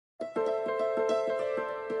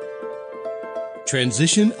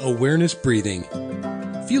Transition Awareness Breathing.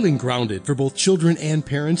 Feeling grounded for both children and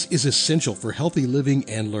parents is essential for healthy living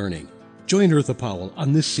and learning. Join Eartha Powell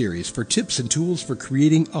on this series for tips and tools for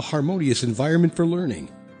creating a harmonious environment for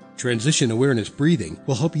learning. Transition Awareness Breathing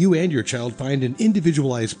will help you and your child find an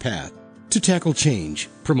individualized path to tackle change,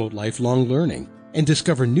 promote lifelong learning, and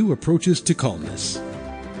discover new approaches to calmness.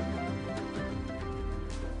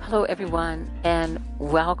 Hello, everyone, and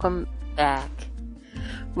welcome back.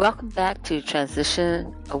 Welcome back to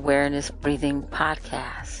Transition Awareness Breathing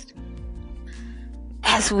Podcast.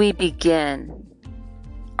 As we begin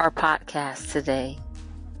our podcast today,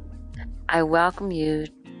 I welcome you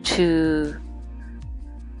to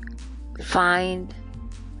find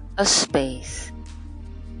a space.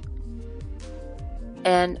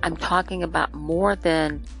 And I'm talking about more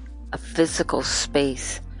than a physical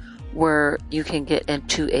space where you can get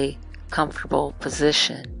into a comfortable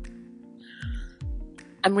position.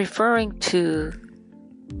 I'm referring to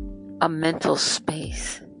a mental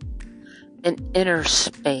space, an inner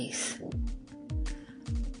space.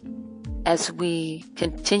 As we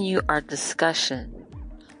continue our discussion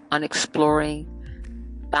on exploring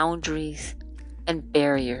boundaries and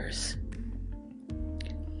barriers.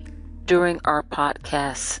 During our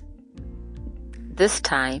podcast this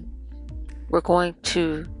time, we're going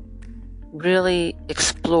to really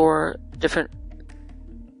explore different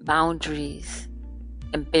boundaries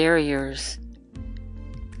and barriers,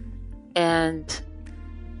 and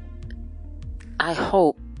I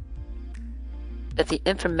hope that the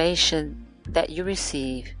information that you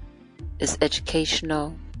receive is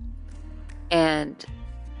educational and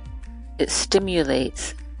it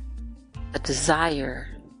stimulates a desire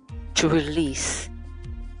to release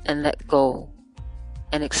and let go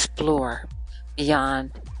and explore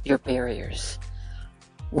beyond your barriers.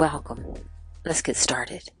 Welcome. Let's get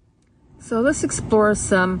started. So let's explore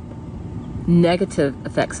some negative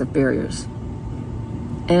effects of barriers.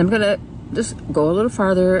 And I'm going to just go a little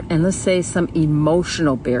farther and let's say some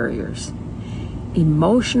emotional barriers.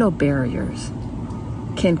 Emotional barriers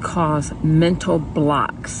can cause mental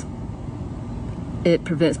blocks. It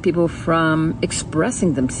prevents people from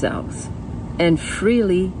expressing themselves and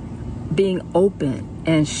freely being open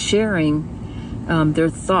and sharing their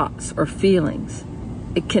thoughts or feelings.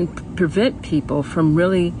 It can prevent people from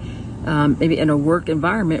really maybe in a work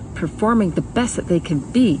environment, performing the best that they can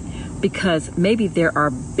be because maybe there are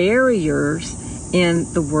barriers in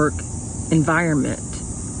the work environment.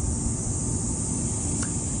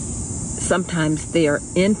 Sometimes they are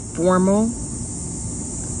informal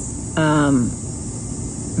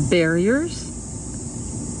barriers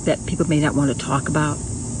that people may not want to talk about.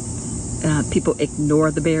 People ignore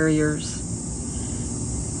the barriers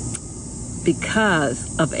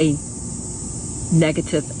because of a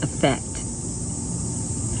negative effect.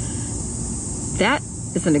 That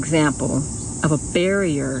is an example of a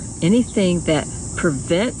barrier, anything that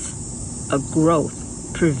prevents a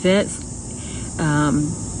growth, prevents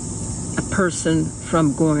a person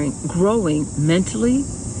from growing mentally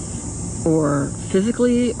or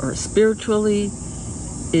physically or spiritually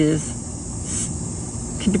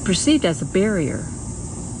can be perceived as a barrier.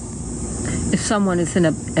 If someone is in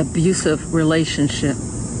an abusive relationship,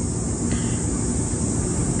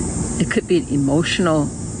 it could be emotional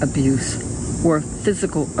abuse or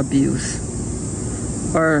physical abuse.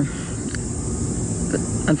 Or,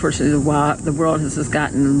 unfortunately, the world has just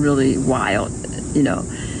gotten really wild.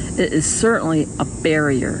 It is certainly a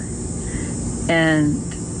barrier. And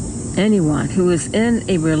anyone who is in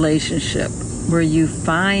a relationship where you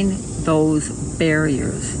find those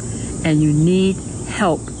barriers and you need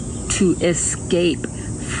help to escape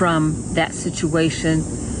from that situation,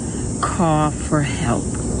 call for help.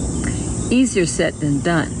 Easier said than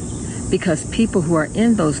done, because people who are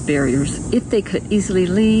in those barriers, if they could easily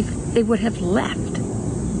leave, they would have left.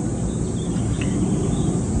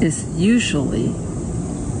 It's usually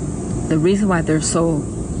the reason why they're so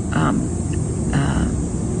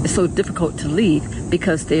it's so difficult to leave,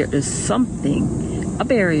 because there is something, a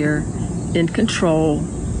barrier, in control,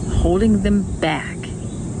 holding them back.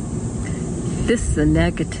 This is a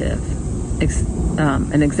negative,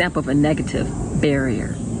 an example of a negative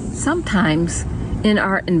barrier. Sometimes in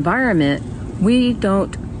our environment, we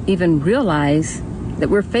don't even realize that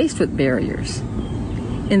we're faced with barriers.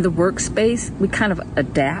 In the workspace, we kind of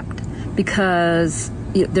adapt because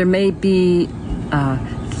there may be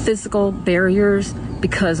physical barriers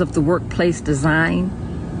because of the workplace design.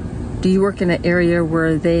 Do you work in an area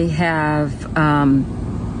where they have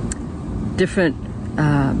different,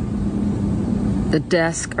 the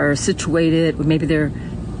desks are situated, maybe they're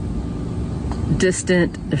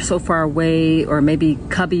distant, they're so far away, or maybe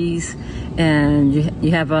cubbies, and you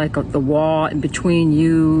have like the wall in between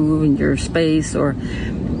you and your space, or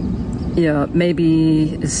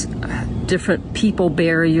maybe it's different people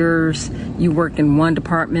barriers. You work in one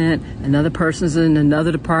department, another person's in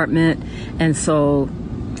another department, and so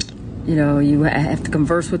you have to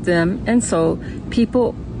converse with them, and so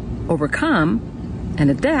people overcome and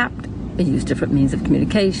adapt and use different means of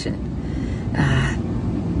communication.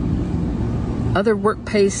 Other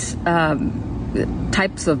workplace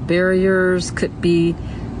types of barriers could be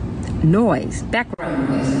noise, background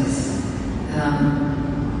noises.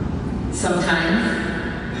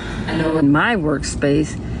 Sometimes, I know in my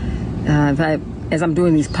workspace, as I'm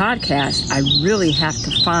doing these podcasts, I really have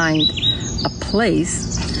to find a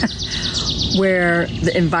place where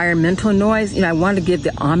the environmental noise, I want to give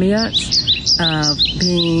the ambiance of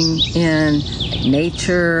being in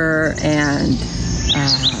nature and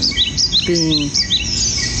being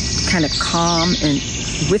kind of calm and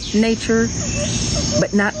with nature,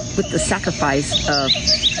 but not with the sacrifice of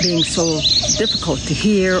being so difficult to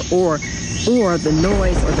hear, or the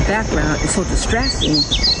noise or the background is so distracting.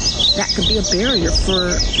 That could be a barrier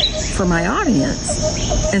for my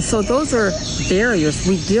audience. And so those are barriers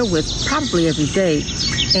we deal with probably every day.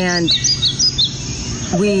 And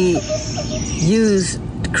we use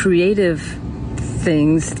creative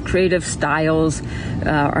things, creative styles,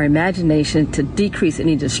 our imagination to decrease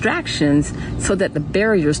any distractions so that the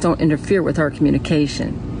barriers don't interfere with our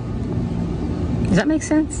communication. Does that make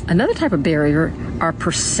sense? Another type of barrier are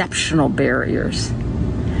perceptional barriers.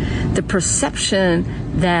 The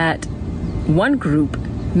perception that one group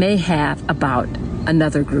may have about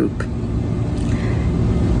another group.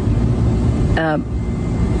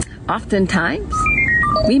 Oftentimes,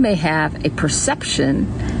 we may have a perception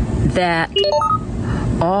that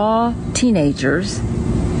all teenagers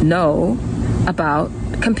know about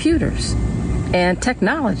computers and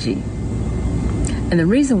technology. And the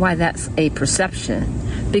reason why that's a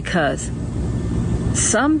perception, because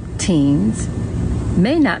some teens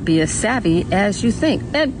may not be as savvy as you think.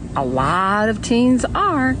 And a lot of teens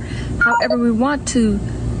are. However, we want to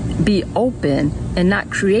be open and not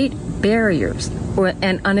create barriers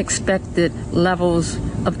and unexpected levels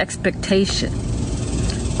of expectation.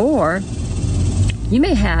 Or you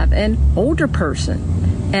may have an older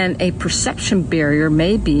person, and a perception barrier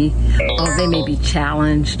may be, they may be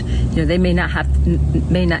challenged. They may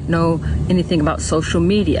not know anything about social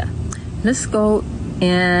media. Let's go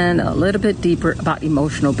in a little bit deeper about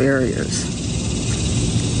emotional barriers.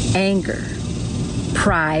 Anger,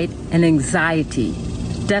 pride, and anxiety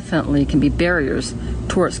definitely can be barriers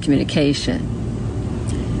towards communication.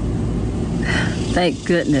 Thank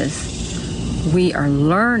goodness we are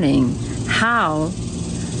learning how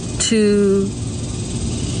to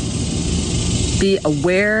be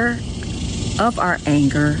aware of our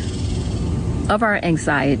anger, of our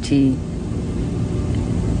anxiety.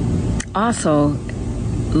 Also,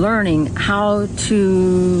 learning how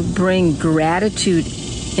to bring gratitude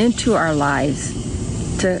into our lives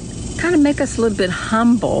to kind of make us a little bit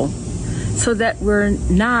humble so that we're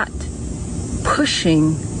not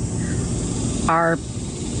pushing our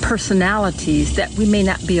personalities that we may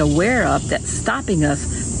not be aware of, that's stopping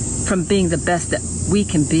us from being the best that we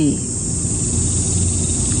can be.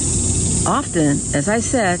 Often, as I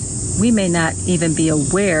said, we may not even be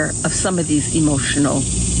aware of some of these emotional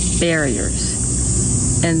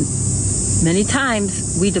barriers. And many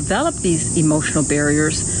times we develop these emotional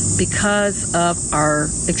barriers because of our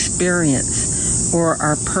experience or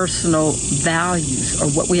our personal values or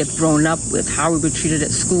what we have grown up with, how we were treated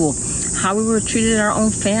at school, how we were treated in our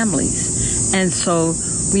own families. And so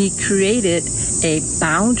we created a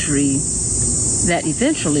boundary that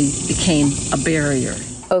eventually became a barrier.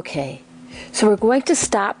 Okay, so we're going to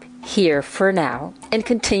stop here for now and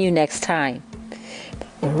continue next time.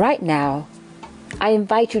 Right now, I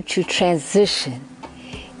invite you to transition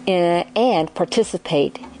and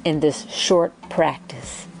participate in this short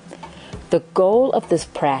practice. The goal of this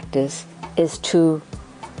practice is to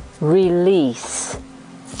release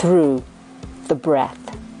through the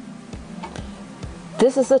breath.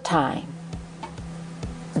 This is a time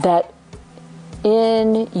that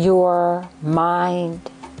in your mind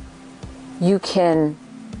you can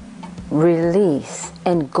release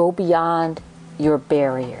and go beyond your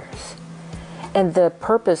barriers. And the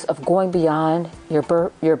purpose of going beyond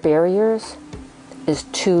your barriers is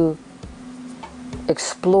to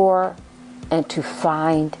explore and to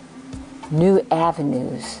find new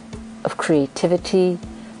avenues of creativity,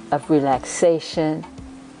 of relaxation,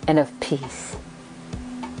 and of peace.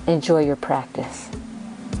 Enjoy your practice.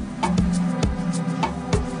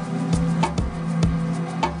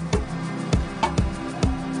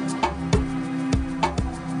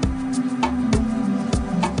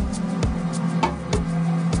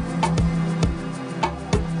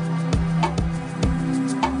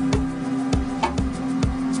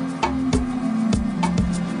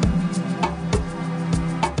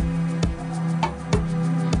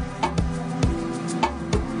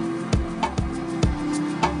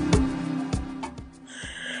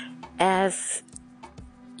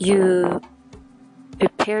 you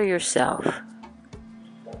prepare yourself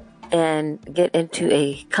and get into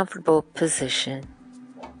a comfortable position,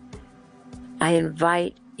 I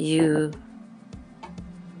invite you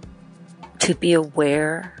to be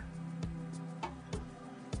aware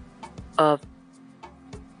of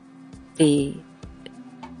the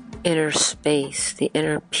inner space, the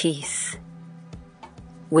inner peace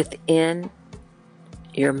within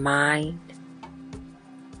your mind,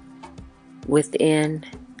 within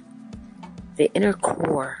the inner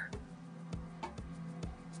core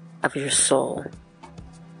of your soul.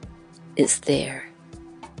 It's there.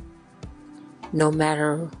 No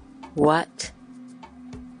matter what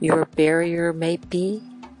your barrier may be,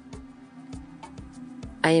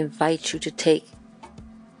 I invite you to take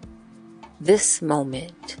this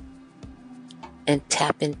moment and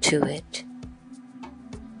tap into it.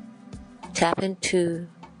 Tap into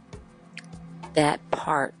that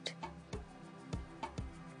part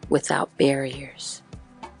without barriers.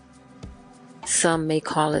 Some may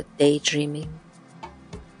call it daydreaming.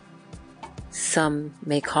 Some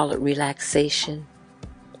may call it relaxation.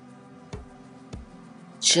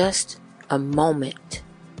 Just a moment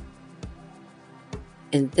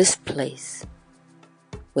in this place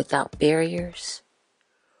without barriers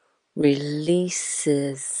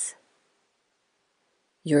releases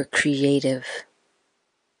your creative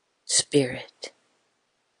spirit.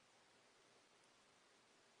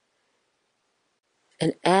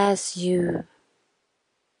 And as you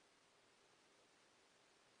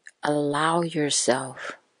allow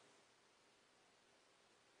yourself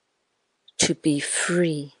to be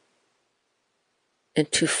free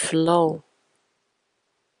and to flow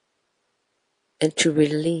and to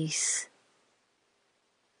release,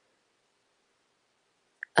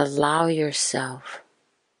 allow yourself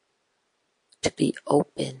to be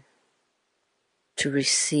open to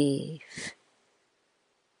receive,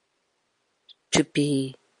 to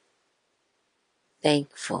be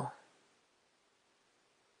thankful,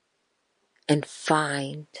 and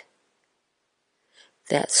find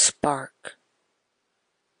that spark,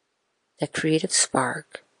 that creative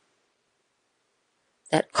spark,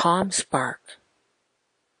 that calm spark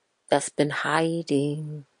that's been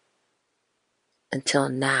hiding until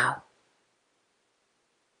now.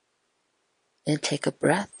 And take a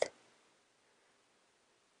breath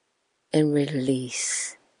and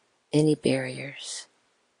release any barriers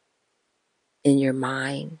in your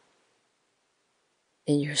mind,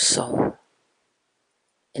 in your soul,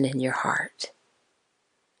 and in your heart.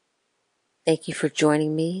 Thank you for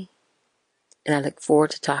joining me, and I look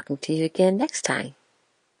forward to talking to you again next time.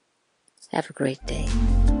 Have a great day.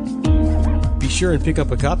 Be sure and pick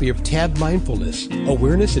up a copy of Tab Mindfulness,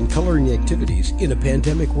 Awareness and Coloring Activities in a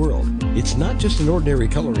Pandemic World. It's not just an ordinary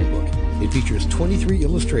coloring book. It features 23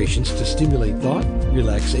 illustrations to stimulate thought,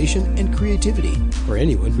 relaxation, and creativity for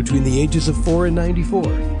anyone between the ages of 4 and 94.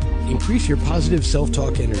 Increase your positive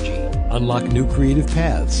self-talk energy. Unlock new creative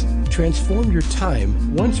paths. Transform your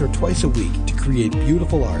time once or twice a week to create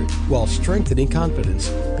beautiful art while strengthening confidence,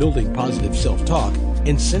 building positive self-talk,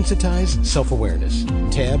 and sensitize self-awareness.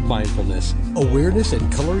 Tab Mindfulness, Awareness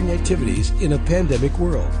and Coloring Activities in a Pandemic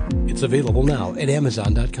World. It's available now at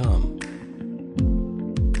Amazon.com.